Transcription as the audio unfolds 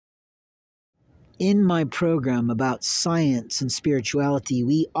In my program about science and spirituality,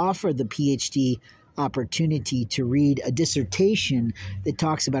 we offer the PhD opportunity to read a dissertation that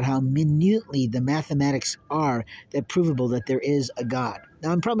talks about how minutely the mathematics are that provable that there is a God.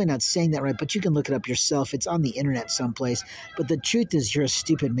 Now, I'm probably not saying that right, but you can look it up yourself. It's on the internet someplace. But the truth is, you're a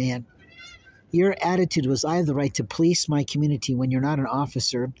stupid man. Your attitude was, I have the right to police my community when you're not an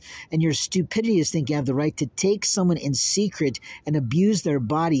officer, and your stupidity is thinking you have the right to take someone in secret and abuse their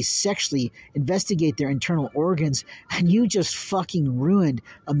body sexually, investigate their internal organs, and you just fucking ruined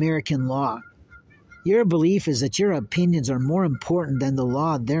American law. Your belief is that your opinions are more important than the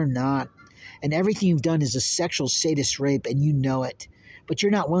law. They're not. And everything you've done is a sexual sadist rape, and you know it. But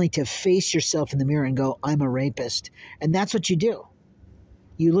you're not willing to face yourself in the mirror and go, I'm a rapist. And that's what you do.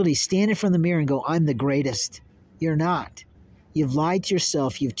 You literally stand in front of the mirror and go, I'm the greatest. You're not. You've lied to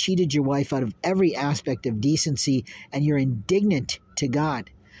yourself. You've cheated your wife out of every aspect of decency, and you're indignant to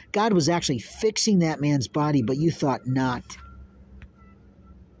God. God was actually fixing that man's body, but you thought not.